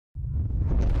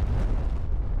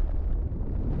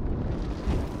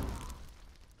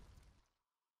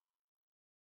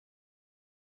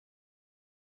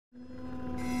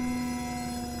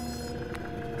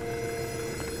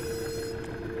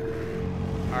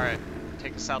Alright,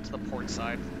 take us out to the port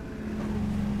side.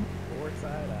 Port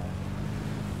side,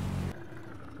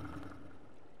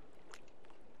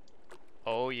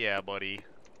 Oh yeah, buddy.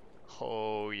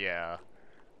 Oh yeah.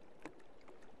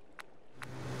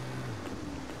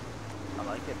 I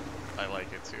like it. I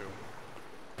like it too.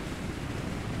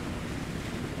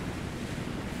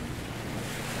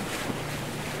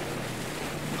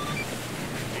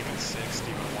 Demon 6,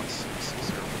 Demon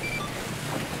 1660.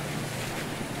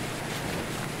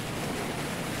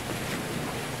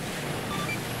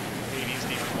 Hades,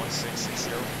 Demon 1660.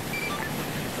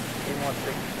 Demon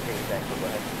 1660, exactly, go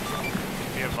ahead.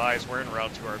 Be advised, we're en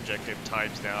route to our objective.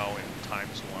 Time's now and time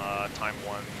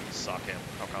 1, sock him.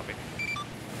 How copy?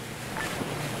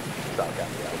 Sock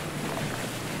copy,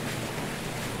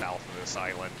 South of this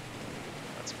island.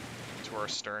 That's to our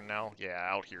stern now. Yeah,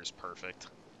 out here's perfect.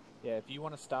 Yeah, if you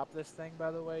want to stop this thing,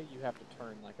 by the way, you have to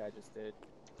turn like I just did.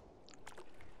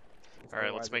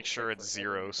 Alright, let's make sure it's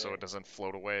 0 so it doesn't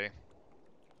float away.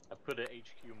 I put a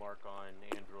HQ mark on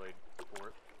Android for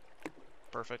it.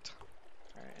 Perfect.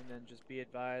 Alright, and then just be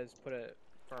advised, for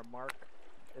a mark,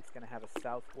 it's going to have a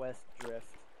southwest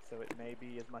drift, so it may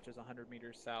be as much as 100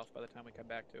 meters south by the time we come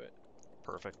back to it.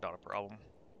 Perfect, not a problem.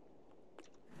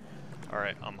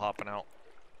 Alright, I'm hopping out.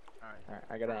 Alright,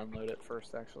 I gotta unload it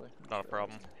first, actually. Not a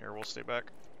problem. Here, we'll stay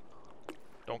back.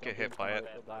 Don't get hit by it.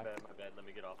 My bad. Let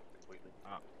me get off completely.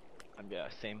 Yeah,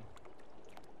 same.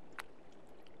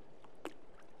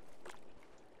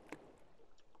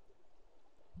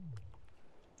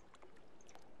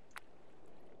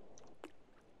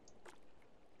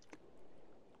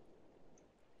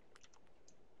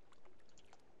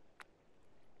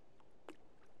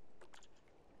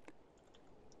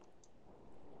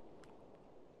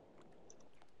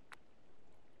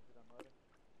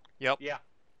 Yep. Yeah.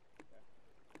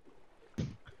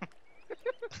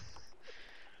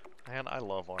 Man, I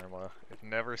love ArmA. It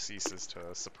never ceases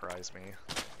to surprise me.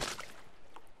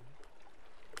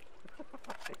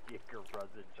 Jaeger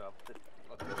runs and jumps it.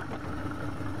 I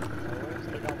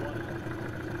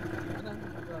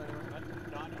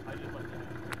just like that.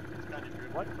 It's kind of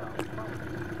driven. What?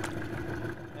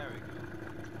 There we go.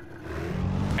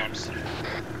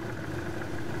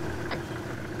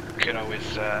 Could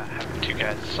always have two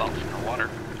guys assault from the water.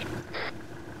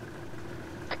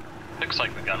 Looks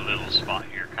like we got a little spot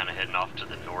here, kind of heading off to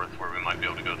the north where we might be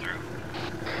able to go through.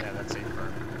 Yeah, that's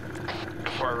A-firm.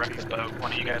 Before I wreck this boat,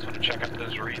 one of you guys want to check out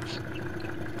those reeds?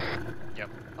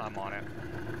 Yep, I'm on it.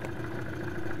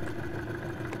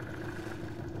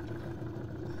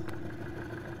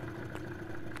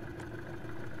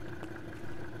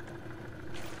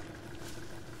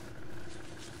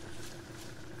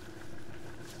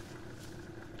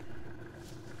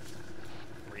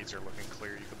 Reeds are looking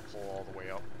clear, you can pull all the way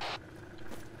up.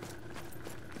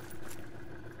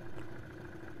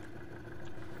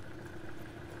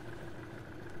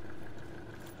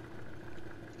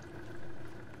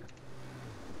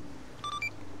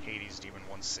 Hades, Demon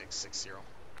 1660.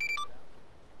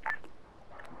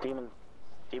 Demon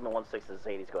 16 is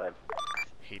Hades, go ahead.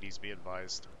 Hades, be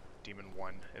advised. Demon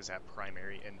 1 is at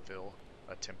primary infill,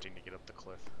 attempting to get up the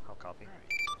cliff. How copy?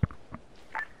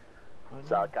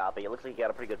 Solid copy. It looks like you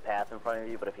got a pretty good path in front of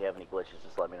you, but if you have any glitches,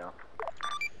 just let me know.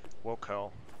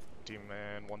 Wokel,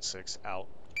 Demon 16 out.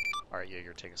 Alright,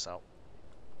 Jaeger, take us out.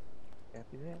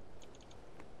 Copy that.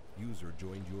 User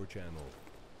joined your channel.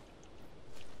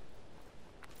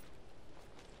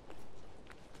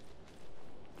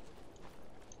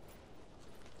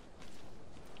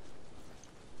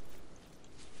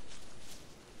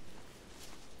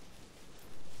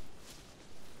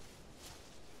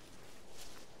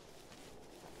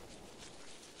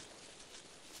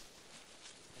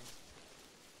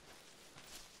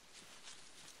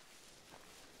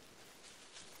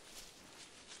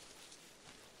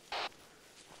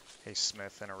 Hey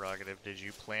Smith, interrogative, did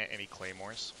you plant any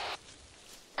claymores?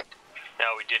 No,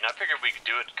 we didn't. I figured we could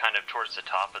do it kind of towards the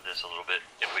top of this a little bit,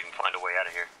 if we can find a way out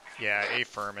of here. Yeah,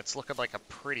 A-firm, it's looking like a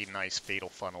pretty nice fatal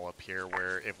funnel up here,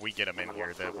 where if we get them in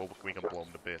here, then we can blow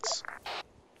them to bits.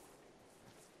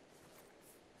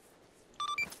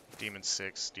 Demon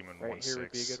 6, Demon Right 16. here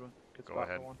would be a good one. Good Go spot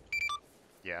ahead. for one.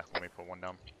 Yeah, let me put one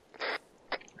down.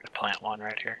 Plant one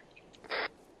right here.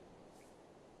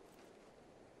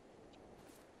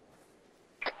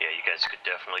 Yeah, you guys could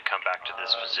definitely come back to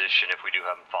this position if we do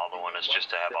have them following us, just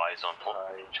to have eyes on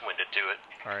when to do it.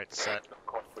 Alright, set.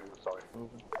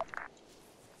 Moving.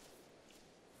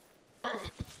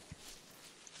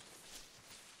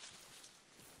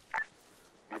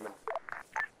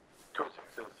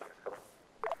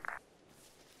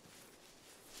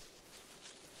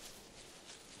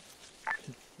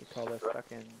 call this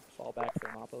fucking fallback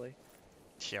Thermopylae.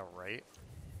 Yeah, right.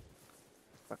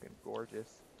 Fucking gorgeous.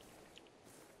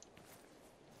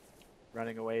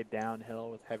 Running away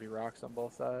downhill with heavy rocks on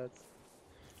both sides.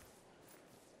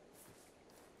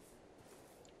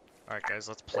 Alright guys,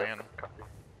 let's plan.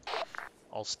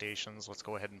 All stations, let's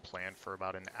go ahead and plan for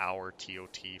about an hour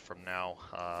TOT from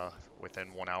now.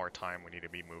 Within 1 hour time, we need to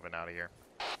be moving out of here.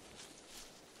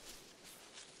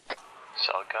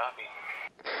 Solid copy.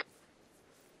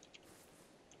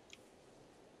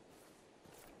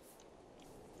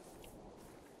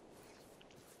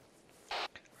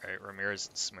 Alright, Ramirez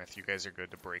and Smith, you guys are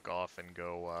good to break off and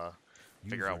go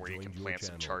figure out where you can plant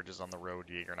some charges on the road.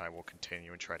 Yeager and I will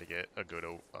continue and try to get a good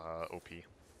OP.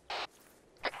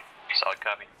 Solid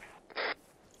copy.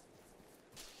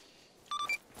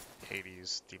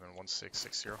 Hades, Demon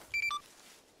 1660.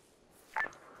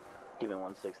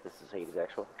 Demon 16, this is Hades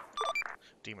actual.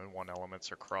 Demon 1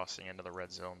 elements are crossing into the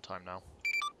red zone. Time now.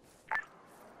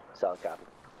 Solid copy.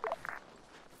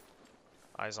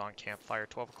 Eyes on campfire,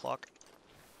 12 o'clock.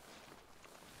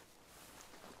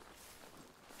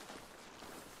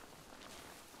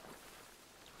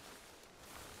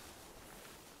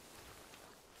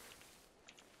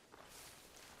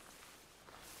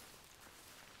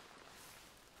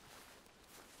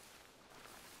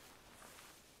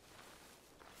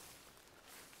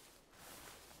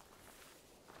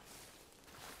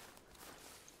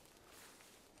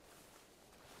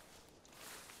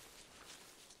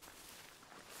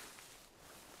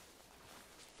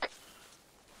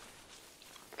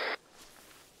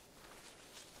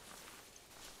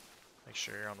 Make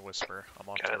sure you're on the whisper. I'm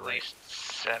on to Got the at right. least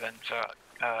 7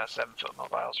 foot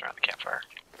mobiles around the campfire.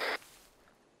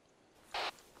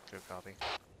 Good copy.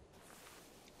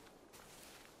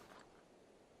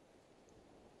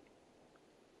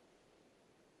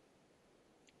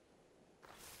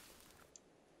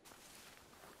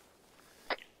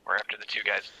 We're after the 2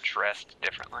 guys dressed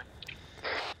differently.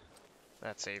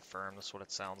 That's a firm. That's what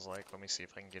it sounds like. Let me see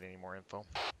if I can get any more info.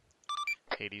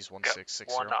 Hades Got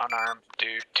 1660. 1 unarmed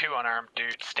dude, 2 unarmed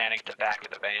dudes standing at the back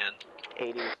of the van.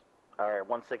 Hades. Alright,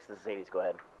 16, this is Hades, go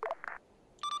ahead.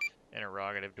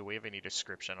 Interrogative. Do we have any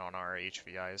description on our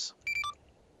HVIs?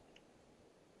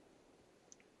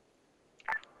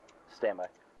 Standby.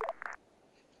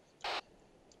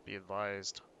 Be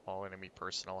advised, all enemy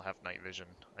personnel have night vision.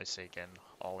 I say again,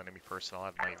 all enemy personnel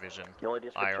have night vision. The only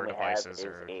description IR we have devices is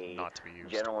are a not to be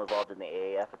used. general involved in the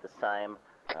AAF at this time.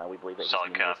 We believe that he's Solid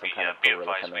using some copy. kind of Be guerrilla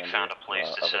advised, we commander, found a place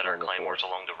to of set the our guerrilla claymores force.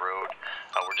 along the road.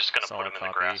 We're just going to put Solid them in the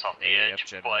copy. grass off the AAF edge,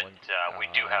 general but and, we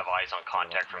do have eyes on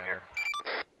contact from commander.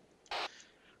 here.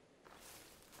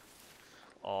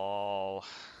 All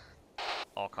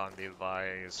con be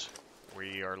advised.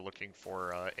 We are looking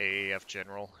for AAF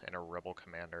general and a rebel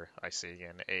commander. I say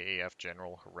again, AAF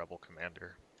general, rebel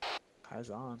commander. Eyes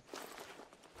on.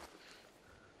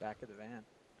 Back of the van.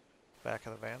 Back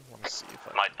of the van. Let me see if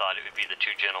I. My thought it would be the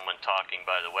 2 gentlemen talking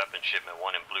by the weapon shipment,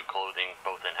 one in blue clothing,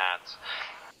 both in hats.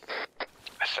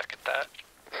 I second that.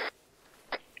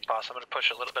 Boss, I'm going to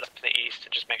push a little bit up to the east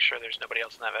and just make sure there's nobody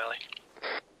else in that valley.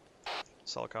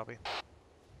 Solid copy.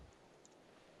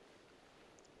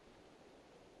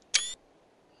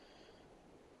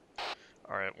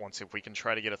 Alright, if we can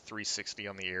try to get a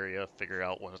 360 on the area, figure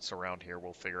out what's around here,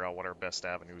 we'll figure out what our best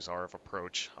avenues are of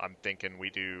approach. I'm thinking we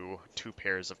do 2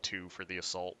 pairs of 2 for the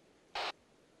assault.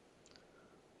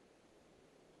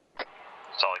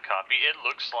 Solid copy. It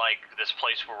looks like this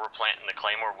place where we're planting the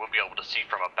claymore, we'll be able to see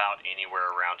from about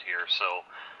anywhere around here, so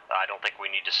I don't think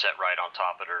we need to set right on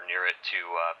top of it or near it to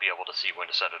be able to see when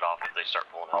to set it off if they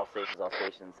start pulling All out.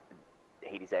 stations.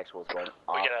 Hades actual is going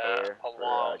off We get air a for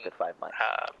long a good 5 miles.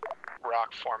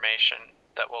 rock formation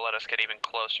that will let us get even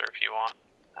closer if you want,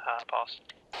 boss.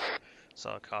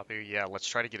 Solid copy. Yeah, let's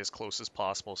try to get as close as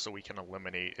possible so we can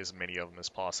eliminate as many of them as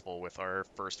possible with our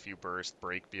first few bursts.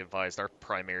 Break, be advised, our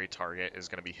primary target is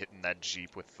going to be hitting that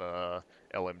Jeep with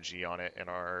LMG on it in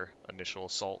our initial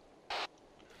assault.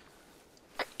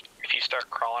 If you start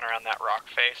crawling around that rock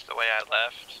face the way I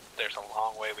left, there's a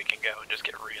long way we can go and just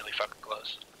get really fucking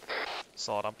close.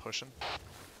 Solid, I'm pushing.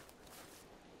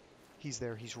 He's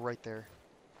there, he's right there.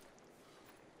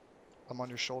 I'm on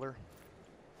your shoulder.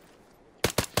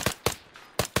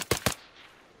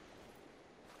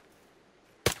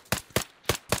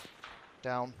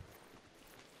 Down.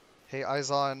 Hey, eyes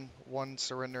on. 1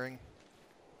 surrendering.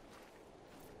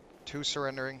 2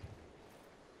 surrendering.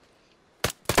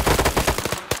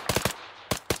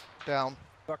 Down.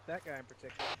 Fuck that guy in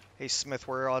particular. Hey Smith,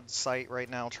 we're on site right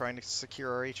now trying to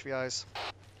secure our HVIs.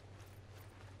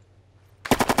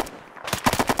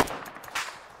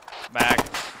 Mag.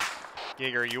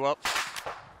 Yeager, are you up?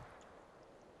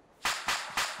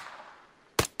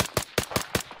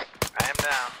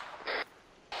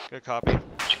 Good copy. Did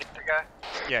you get the guy?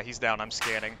 Yeah, he's down. I'm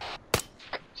scanning.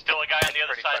 Still a guy on the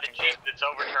other Pretty side of the fucking jeep that's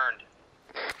overturned.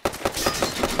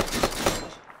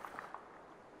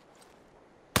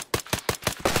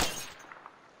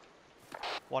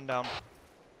 One down.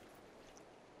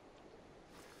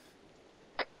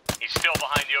 He's still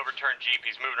behind the overturned jeep.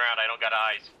 He's moving around. I don't got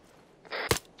eyes.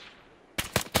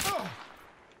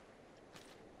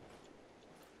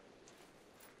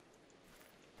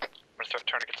 I'm gonna start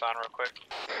tourniquets on real quick.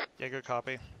 Yeah, good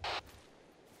copy.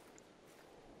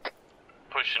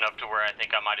 Pushing up to where I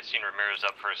think I might have seen Ramirez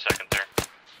up for a second there.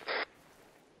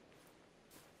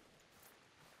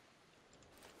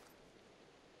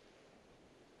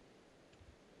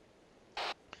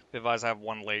 Be advised, I have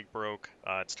one leg broke.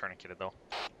 It's tourniqueted though.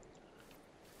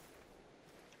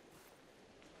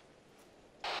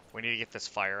 We need to get this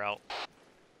fire out.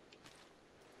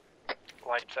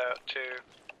 Lights out too.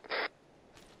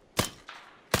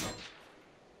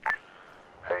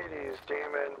 Hades,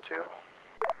 Demon 2.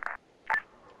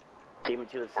 Demon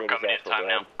 2 is the We're same coming in actual, time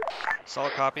now.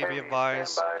 Solid copy, be Hades, advised.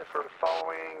 stand by for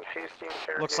following hasty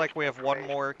interrogation. Looks like we have one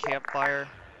more campfire.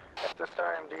 At this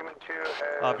time, Demon 2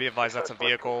 has Be advised, that's a successfully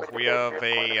vehicle. completed We their have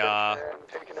vehicle a intervention and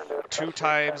taken into two custody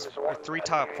times, times or one three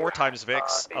times, enemy, 4 times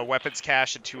VIX, a 8 weapons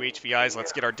cache, and 2 HVIs.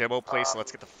 Let's get our demo place and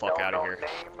let's get the fuck out of here.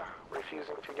 Name,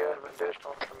 refusing to give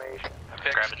additional information.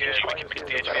 Fix good. We can get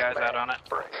the HVIs out on it.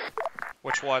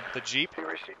 Which one? The Jeep? He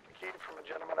received the key from a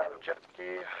gentleman out of jet ski.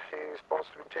 He's supposed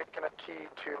to be taking a key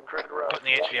to grid route.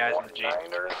 Putting the HVIs in the Jeep.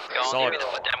 Solid. Give me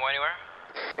the demo anywhere?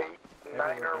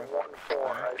 8914.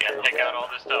 Yeah, take out all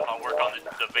this stuff. I'll work on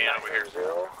the van over here.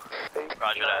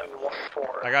 Roger that.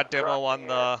 I got demo on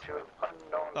the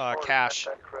cache.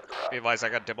 Be advised, I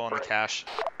got demo on the cache.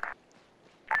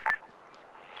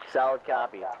 Solid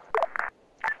copy.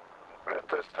 At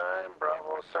this time,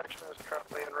 Bravo section is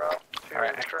currently en route to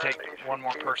Alright, I can return take one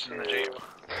more person in the Jeep.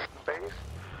 Base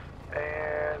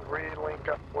and re-link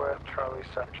up with Charlie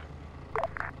section.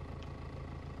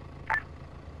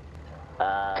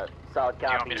 Solid Do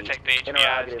you want copy. me to take the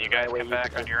HVIs and you guys come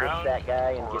back on your own? That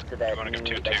guy and Or get to that you wanna go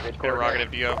new 2-2? that grid coordinate.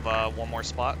 Interrogative, do you have one more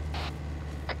spot?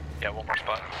 Yeah, one more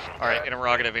spot. Alright,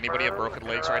 interrogative, anybody have broken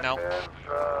legs right now?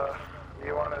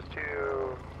 You want us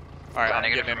to... Alright, I'm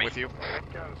Negative getting in for with you.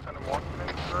 Send him one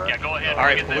Yeah, go ahead.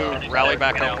 Alright, Get this. Blue, rally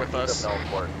back up with us.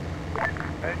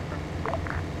 Hey,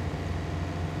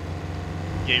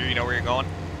 Jaeger, you know where you're going?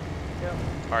 Yep.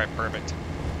 Alright, perfect.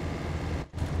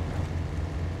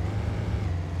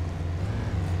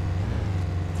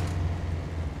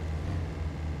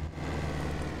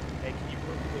 Hey, can you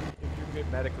if you're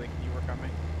good medically, can you work on me?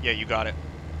 Yeah, you got it.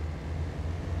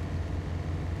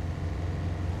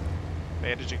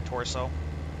 Bandaging torso.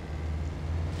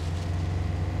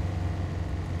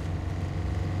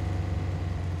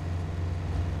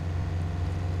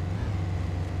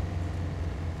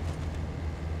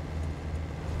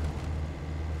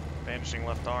 Bandaging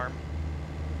left arm.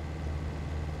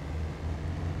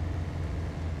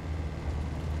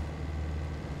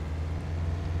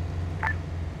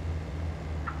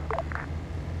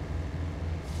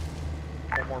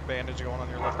 One more bandage going on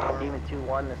your left arm. Demon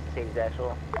 2-1, this is Hades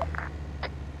actual.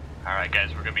 Alright, guys,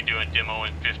 we're going to be doing demo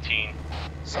in 15.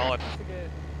 Solid.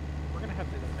 We're gonna have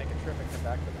to make a trip and come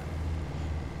back to them.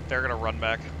 They're gonna run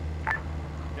back.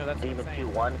 No, that's Demon what I'm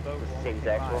saying. 2-1, The boat this is will Hades only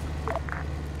actual.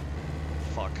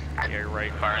 Fuck. Yeah, you're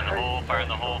right. Fire in the hole, fire in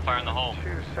the hole, fire in the hole.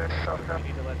 2-6, fly. We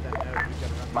need to let them know that we've got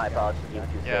to run. My these guys. apologies, Demon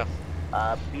 2-6.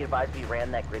 Yeah. Be advised we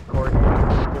ran that grid coordinate.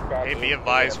 Get that Hey, be in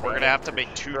advised, the we're gonna have to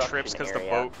abandoned make 2 construction trips because the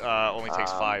area. boat only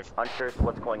takes 5. Unsure as to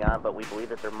what's going on, but we believe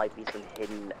that there might be some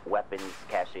hidden weapons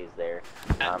caches there.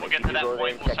 We'll If get you to do that go there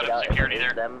point, and we'll check set it up out, and security there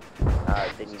is there. them,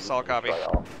 then you need Solid to copy. destroy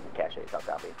all caches. Solid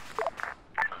copy.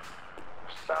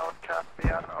 Solid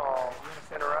copy on all.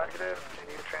 Interrogative, can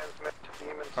you transmit to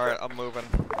Demon 6? Alright, I'm moving.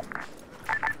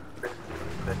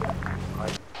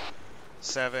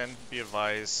 7, be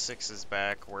advised, 6 is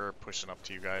back. We're pushing up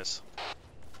to you guys.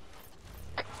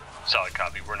 Solid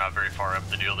copy. We're not very far up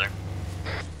the deal there.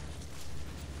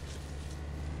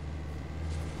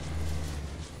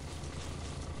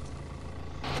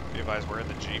 Be advised, we're in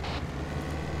the Jeep.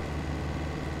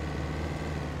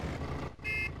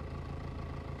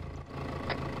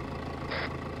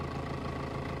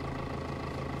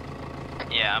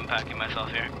 Yeah, I'm packing myself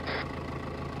here.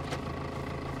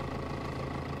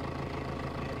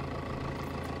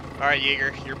 Alright,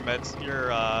 Jaeger, your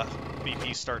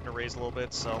BP's starting to raise a little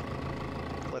bit, so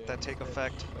let that take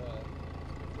effect.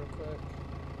 Real quick.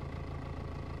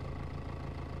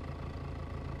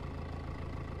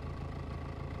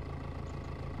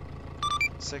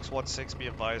 Six, be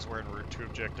advised, we're en route to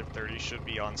objective 30. Should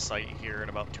be on site here in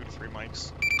about 2 to 3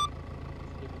 mics.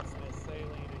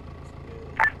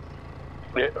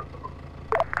 Yeah.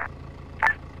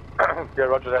 Yeah,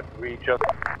 roger that. We just...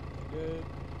 Good.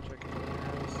 Checking the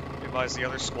arrows. Advise the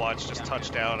other squads just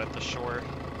touched down at the shore.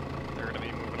 They're going to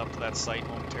be moving up to that site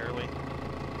momentarily.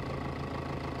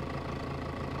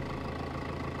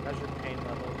 How's your pain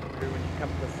level? Remember when you come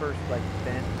to the first like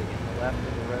bend in the left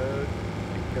of the road,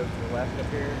 you can go to the left up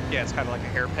here. Yeah, it's kind of like a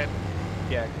hairpin.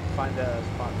 Yeah, find a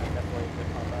spot like that way to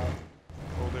pop out.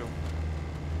 Will do.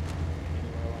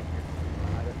 Anywhere along here.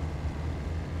 Behind it.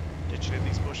 Ditching in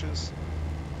these bushes.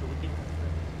 So we can.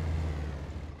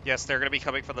 Yes, they're going to be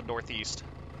coming from the northeast.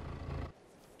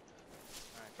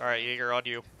 Alright, Jaeger, on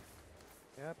you.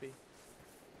 Happy.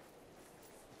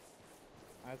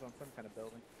 Eyes on some kind of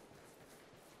building.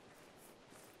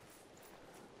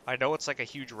 I know it's like a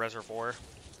huge reservoir.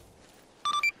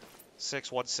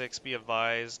 616, be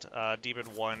advised. Demon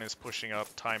 1 is pushing up.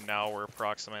 Time now, we're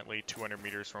approximately 200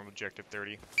 meters from objective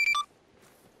 30.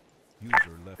 User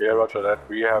left Yeah, your roger that. channel.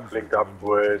 We have User linked up joined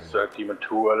your with channel. Demon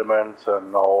 2 elements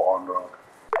and now on road.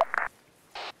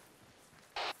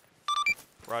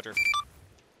 Roger.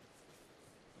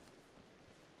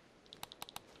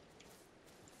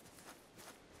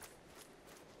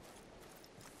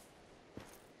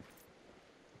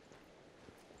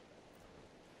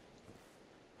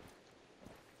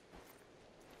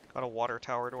 Got a water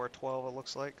tower to our 12, it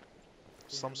looks like.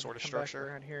 Some sort of Come structure. back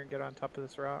around here and get on top of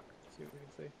this rock. See what we can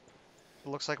see. It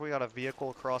looks like we got a vehicle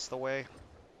across the way.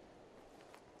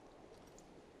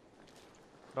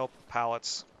 Nope,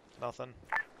 pallets. Nothing.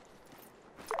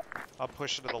 I'm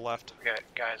pushing to the left. We got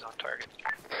guys on target.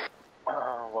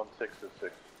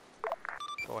 1666.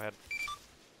 Go ahead.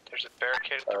 There's a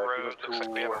barricade at the road. Looks like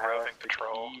we have a roving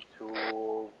patrol.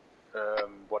 To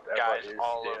whatever Guys is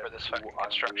all there over this to fucking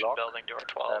construction unlock. building to our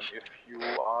 12. If you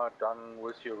are done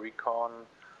with your recon,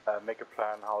 make a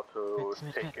plan how to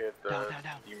take it.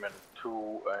 Demon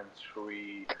 2 and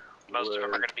 3. Most of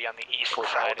them are going to be on the east push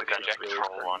side out of We the got objective.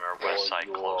 control on our west side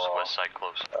your, close, west side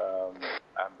close.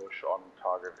 ambush on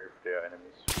target if they are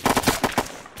enemies.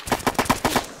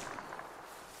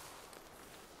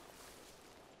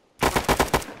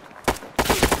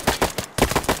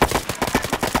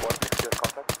 What is your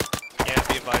contact? Yeah,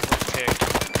 be advised, let's take.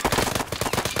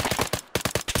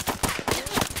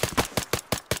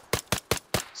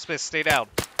 Smith, stay down.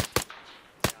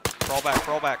 Roll back,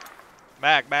 roll back.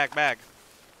 Mag, mag, mag.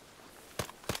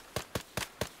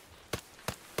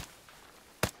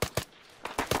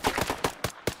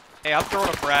 Hey, I'm throwing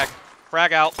a frag.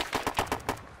 Frag out.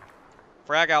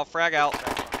 Frag out, frag out.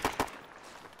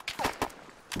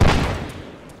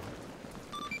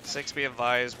 6, be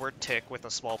advised, we're tick with a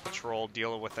small patrol,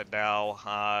 dealing with it now.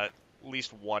 At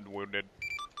least one wounded.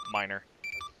 Minor.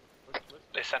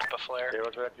 They sent up a flare. They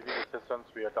were to need assistance,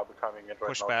 we are double timing it right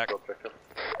Push now back. to objective.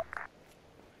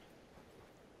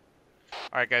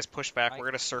 Alright guys, push back. We're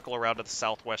gonna circle around to the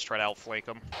southwest, try to outflank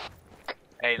them.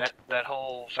 Hey, that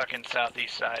whole fucking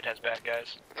southeast side has bad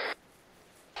guys.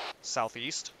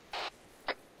 Southeast.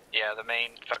 Yeah, the main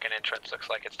fucking entrance looks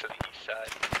like it's to the east side.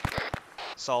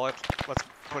 Solid. Let's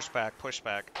push back, push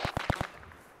back.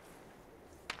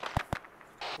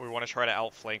 We want to try to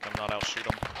outflank them, not outshoot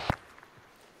them.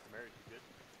 Mary, you good?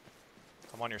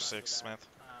 I'm on your 6, Smith.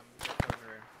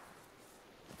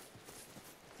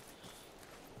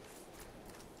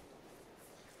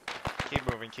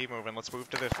 Keep moving. Let's move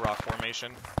to this rock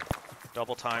formation.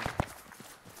 Double time.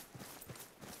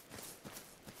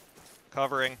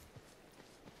 Covering.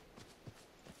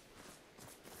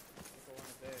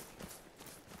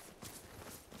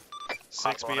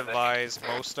 Six, be advised,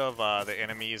 most of the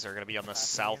enemies are going to be on the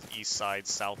southeast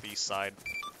side.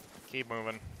 Keep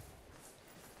moving.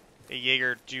 Hey,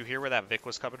 Jaeger, do you hear where that Vic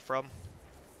was coming from?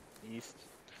 East.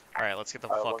 Alright, let's get the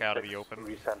fuck out of the open.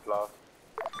 Resend last.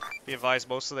 Be advised,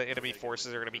 most of the enemy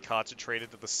forces are going to be concentrated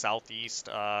to the southeast.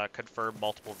 Confirm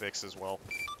multiple Vics as well.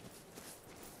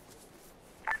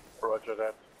 Roger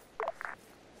that.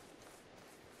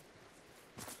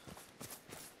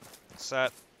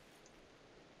 Set.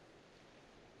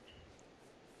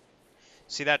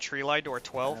 See that tree line to our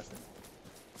 12?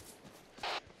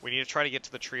 We need to try to get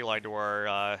to the tree line to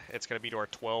our, it's going to be to our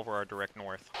 12 or our direct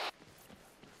north.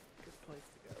 Good place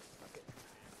to go. Fuck it.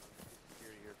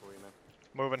 Here for you, man.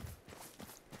 Moving.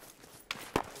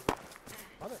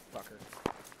 Motherfucker.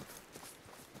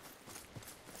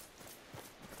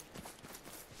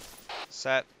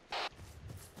 Set.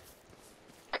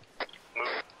 Move.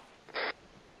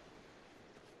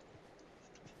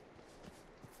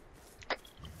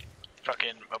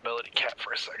 Fucking mobility cap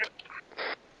for a second.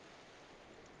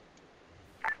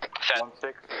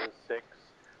 16 is 6.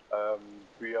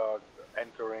 We are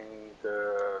entering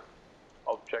the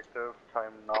objective.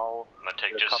 Time now. I'm gonna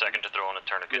take just a second to throw on a We're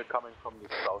tourniquet. coming from the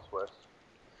southwest.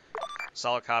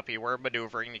 Solid copy. We're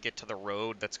maneuvering to get to the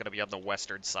road that's going to be on the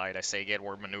western side. I say again,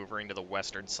 we're maneuvering to the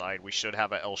western side. We should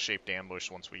have an L-shaped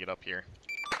ambush once we get up here.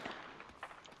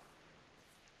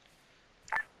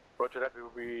 Roger that. We will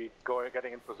be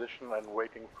getting in position and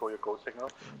waiting for your go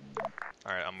signal.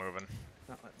 Alright, I'm moving.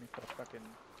 Not letting me put a fucking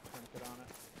tourniquet on it.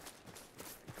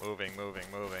 Moving, moving,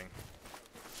 moving.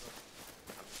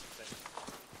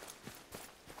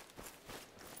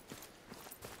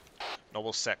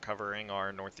 Noble set covering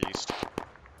our northeast.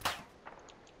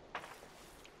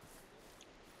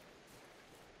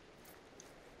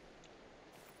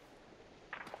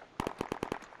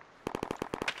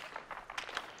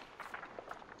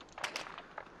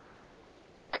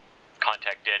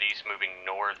 Contact dead east, moving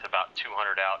north about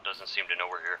 200 out. Doesn't seem to know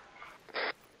we're here.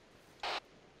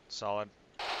 Solid.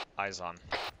 Eyes on.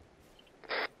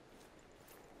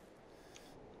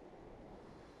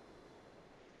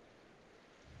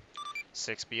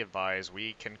 Six, be advised,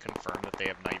 we can confirm that they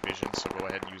have night vision, so go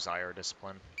ahead and use IR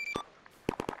discipline.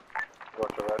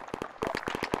 Roger that.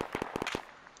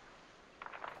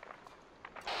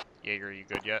 Jaeger, you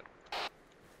good yet?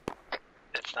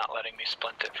 It's not letting me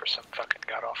splint it for some fucking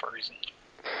god-awful reason.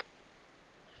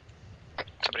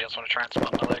 Somebody else want to try and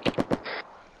splint my leg?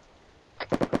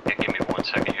 Yeah, give me 1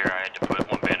 second here. I had to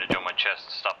put one bandage on my chest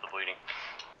to stop the bleeding.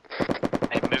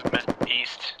 Hey, movement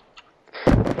east.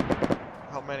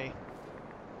 How many?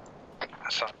 I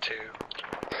saw 2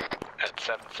 at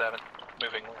 7-7,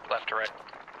 moving left to right.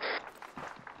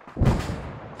 Okay,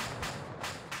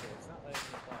 it's not letting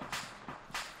me apply.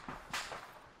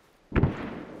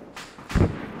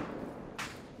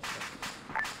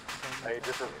 Hey,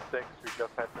 this is 6. We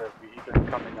just had the vehicle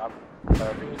coming up. We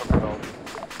took it out.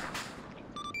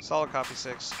 Solid copy,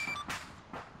 6.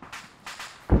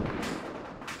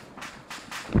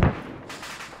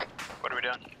 What are we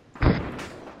doing?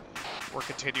 We're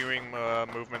continuing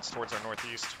movements towards our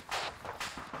northeast.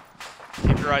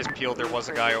 Keep your eyes peeled, there was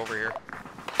a guy over here.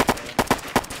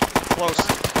 Close.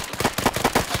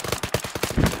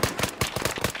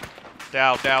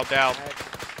 Down, down, down.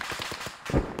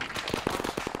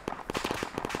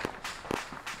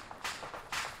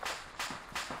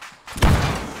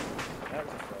 That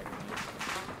was a frag.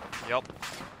 Yep.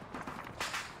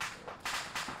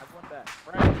 I've one back.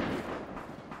 Frag.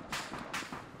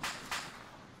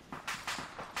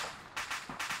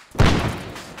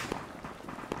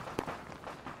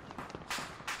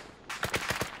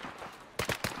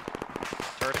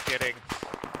 Tourniqueting.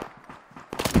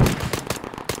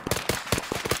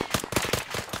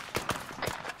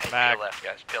 Hey, Back. peel left,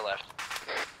 guys, peel left.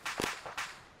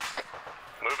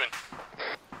 Moving.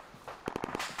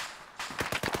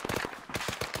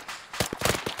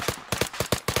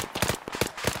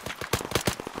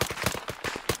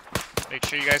 Make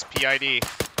sure you guys PID.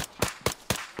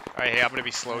 Alright, hey, I'm gonna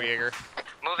be slow, Jaeger.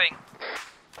 Moving.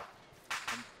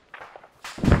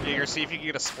 Jaeger, see if you can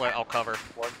get a split, I'll cover.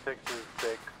 1-6 is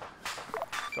 6.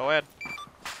 Go ahead.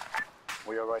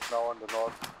 We are right now on the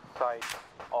north side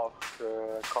of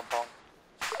the compound.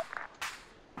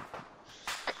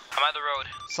 I'm at the road.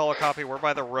 Solid copy, we're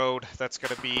by the road. That's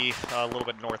gonna be a little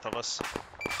bit north of us.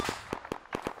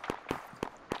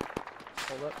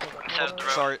 Hold up, hold up, Set hold up the up.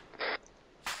 road. Sorry.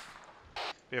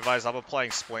 Be advised, I'm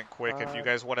applying splint quick. If you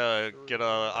guys want to get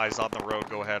eyes on the road,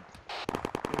 go ahead. 2,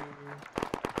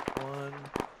 1.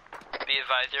 Be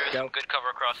advised, there is some good cover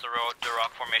across the road, the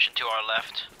rock formation to our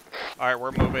left. Alright,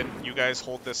 we're moving. You guys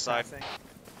hold this side. Passing.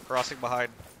 Crossing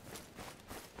behind.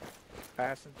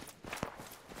 Passing.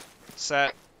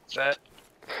 Set. Set.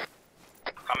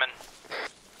 Coming.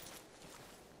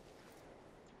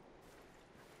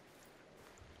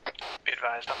 Be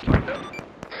advised, I'm fucked up.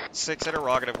 6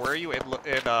 interrogative. Where are you in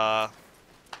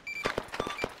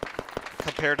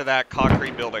compared to that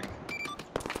concrete building?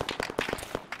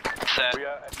 Set. We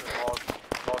are at the north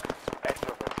edge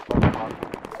of it. North part.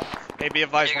 Hey, be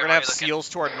advised, Jaeger, we're gonna how have you looking? seals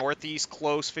to our northeast,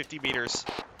 close 50 meters.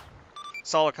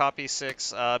 Solid copy,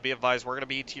 6. Be advised, we're gonna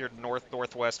be to your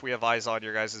northwest. We have eyes on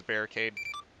your guys' barricade.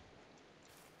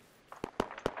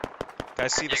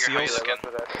 Guys, see the Jaeger, how you seals? looking?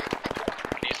 Roger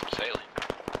that. Need some sailing.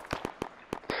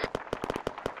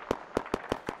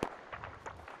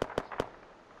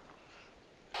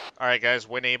 Alright guys,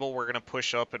 when able, we're going to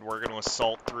push up and we're going to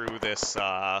assault through this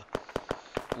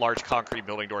large concrete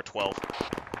building door 12.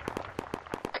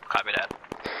 Copy that.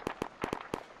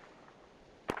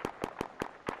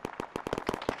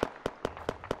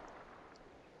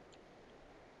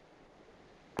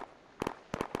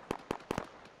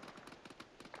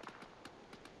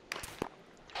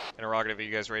 Interrogative, are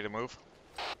you guys ready to move?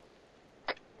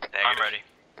 I'm ready.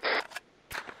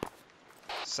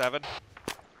 7. 7's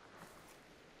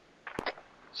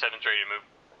ready to move.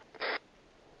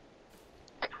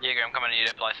 Jaeger, I'm coming to you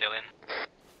to apply salient.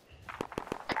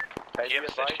 Do you have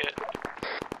a stitch kit?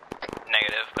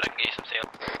 Negative, but I can get you some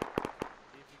salient.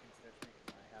 See if you can stitch me,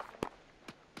 'cause I have one.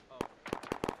 Oh.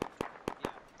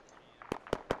 Yeah.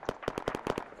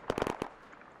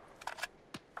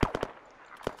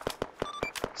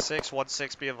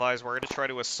 616, be advised, we're going to try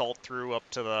to assault through up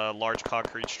to the large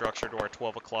concrete structure to our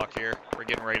 12 o'clock here. We're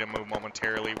getting ready to move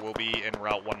momentarily. We'll be en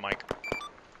route 1 mic. Start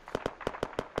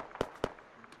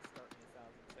me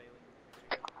 1,000 salient.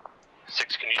 Ready to go.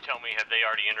 6, can you tell me, have they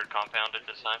already entered compound at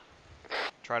this time?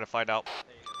 Try to find out. There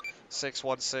you go.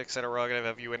 616, interrogative,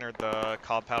 have you entered the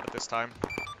compound at this time?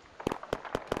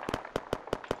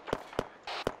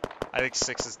 I think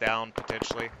 6 is down,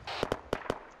 potentially.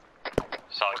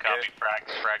 Solid copy.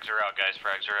 Frags are out, guys.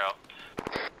 Frags are out.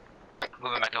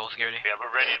 Moving back to whole security. Yeah,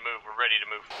 we're ready to move. We're ready to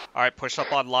move. Alright, push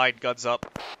up on line, guns up.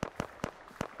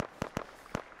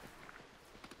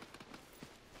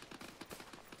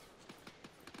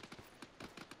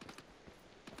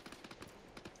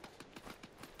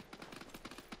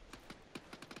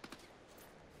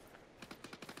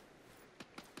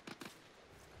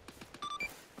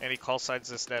 Any call signs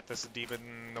this net? This is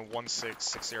Demon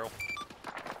 1660.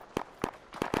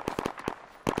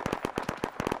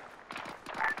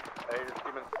 Hey, this is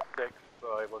Demon 6,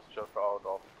 I was just out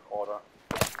of order.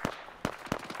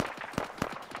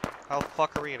 How the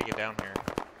fuck are we gonna get down here?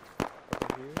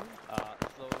 Over here.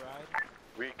 Slow ride.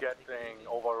 We're getting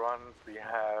overruns, we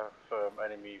have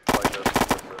enemy fighters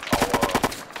within our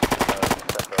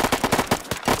setup.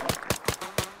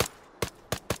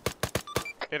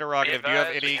 Interrogative, do you have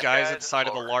advised, any we have guys guys inside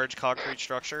of the forward. large concrete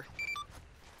structure?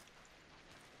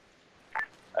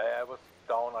 I was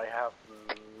down, I have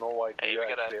no idea. Hey, we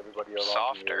got a Actually, everybody around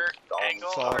softer me is down.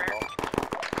 angle So, over no.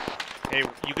 Hey,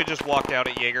 you could just walk down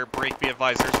at Jaeger. Break, be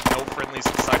advised, there's no friendlies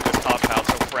inside this compound,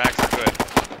 so frags are good.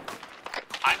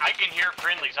 I can hear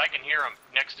friendlies. I can hear them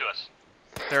next to us.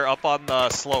 They're up on the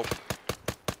slope.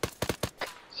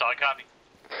 Solid copy.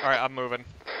 Alright, I'm moving.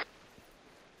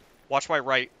 Watch my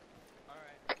right.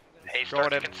 Hey, Going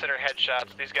start to in. consider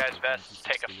headshots. These guys' vests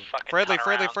take a fucking Friendly, ton of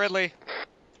friendly, rounds. friendly.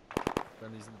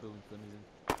 Friendly's in the building, friendly's in.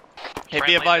 Hey, Friendlies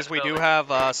be in advised, the we do building.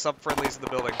 have some friendlies in the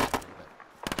building.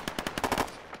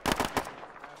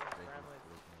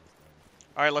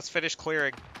 Alright, let's finish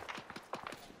clearing.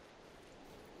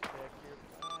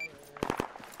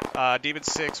 Demon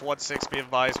 616, be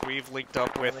advised, we've linked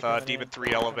up with Demon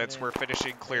 3 elements. We're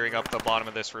finishing clearing up the bottom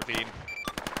of this ravine.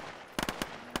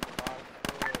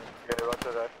 Okay,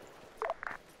 roger that.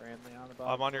 Friendly on the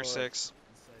bottom. I'm on your floor. 6.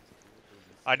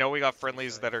 I know we got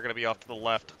friendlies that are going to be off to the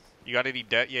left. You got any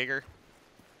debt, Jaeger?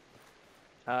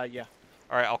 Yeah.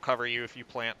 Alright, I'll cover you if you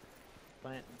plant.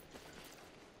 Plant.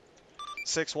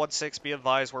 616, be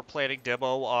advised, we're planning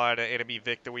demo on an enemy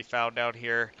Vic that we found down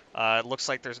here. It looks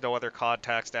like there's no other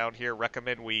contacts down here.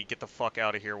 Recommend we get the fuck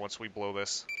out of here once we blow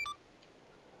this.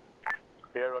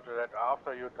 Yeah, roger that.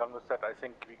 After you're done with that, I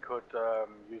think we could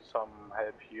use some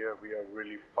help here. We are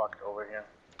really fucked over here.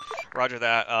 Roger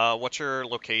that. What's your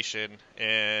location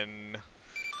in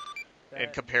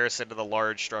comparison to the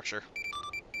large structure?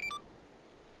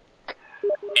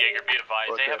 Jaeger, be advised.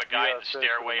 They Okay, have a guy we in are the still to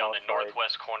stairway the on the outside.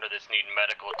 northwest corner that's needing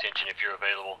medical attention if you're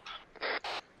available.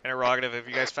 Interrogative, have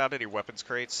you guys found any weapons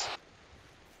crates?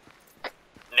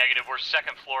 Negative. We're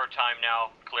second floor time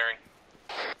now. Clearing.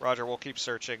 Roger, we'll keep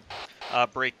searching.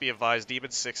 Break, be advised,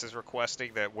 Demon 6 is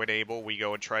requesting that when able, we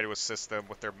go and try to assist them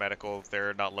with their medical if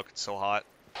they're not looking so hot.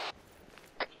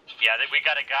 Yeah, we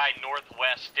got a guy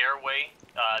northwest stairway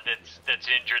that's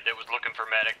injured that was looking for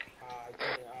medic.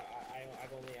 I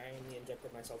only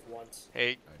injected myself once.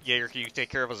 Hey, Jaeger, can you take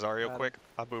care of Azario quick?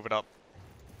 I'm moving up.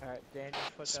 Alright, Daniel,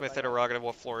 put Smith, that light on. interrogative,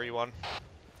 what floor are you on?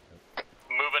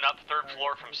 Moving up third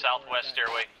floor from southwest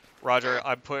stairway. Roger,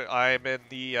 I'm in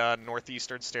the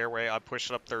northeastern stairway. I'm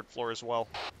pushing up third floor as well.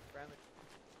 Friendly.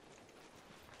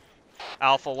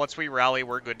 Alpha, once we rally,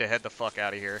 we're good to head the fuck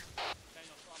out of here.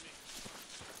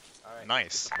 Alright.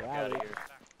 Nice. Get out of here.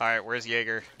 Alright, where's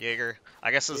Jaeger? Jaeger.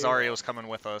 I guess Azario's coming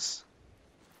with us.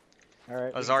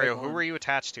 Alright. Azario, who were you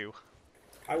attached to?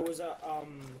 I was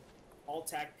all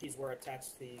TAC Ps were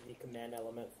attached to the command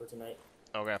element for tonight.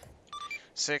 Okay.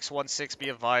 616, be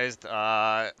advised,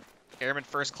 Airman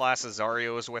First Class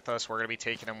Azario is with us. We're going to be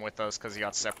taking him with us because he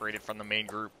got separated from the main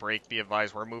group. Break, be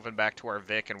advised, we're moving back to our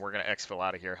Vic and we're going to exfil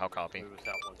out of here. How copy?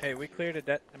 Hey, we cleared a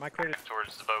debt. Am I cleared a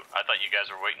Towards the boat. I thought you guys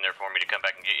were waiting there for me to come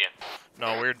back and get you.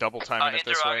 No, we're double timing it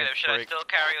this way. Interrogative, should I Break. still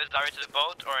carry Ozario to the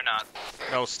boat or not?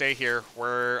 No, stay here.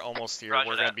 We're almost here. Roger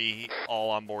we're going to that. be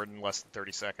all on board in less than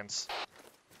 30 seconds.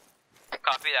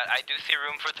 Copy that. I do see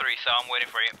room for 3, so I'm waiting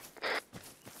for you.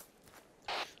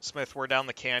 Smith, we're down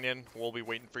the canyon. We'll be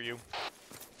waiting for you.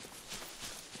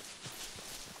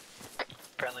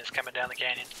 Friendly's coming down the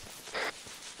canyon.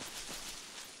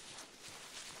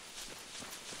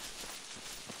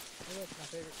 Oh, that's my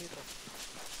favorite people.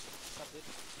 What's up, dude?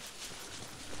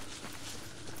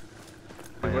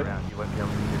 You won't be able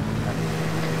to do that.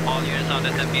 All units on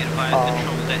that, be advised,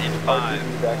 control that in 5,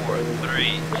 4,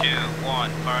 3, 2,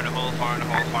 1. Fire in the hole, fire in the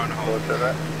hole, fire in the hole. Roger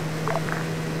that.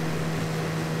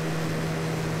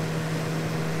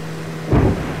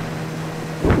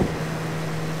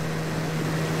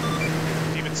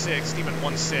 Demon 6, Demon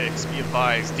 1-6, be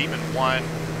advised, Demon 1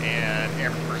 and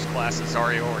Airman First Class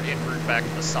Adversarial are en route back to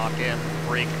the SOC-M.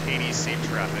 Break Hades, safe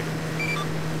traffic.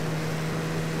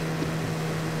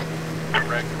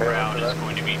 Direct route is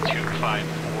going to be 254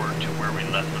 to where we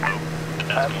left the boat. And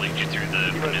that's going to lead you through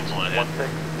the peninsula ahead. 1-6,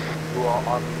 you are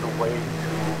on the way to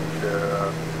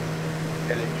the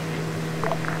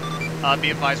LHD. Be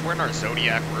advised, we're in our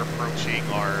Zodiac. We're approaching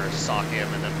our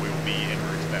SOC-M, and then we will be en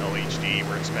route to the LHD.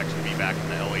 We're expected to be back in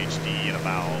the LHD in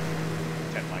about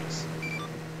 10 mics.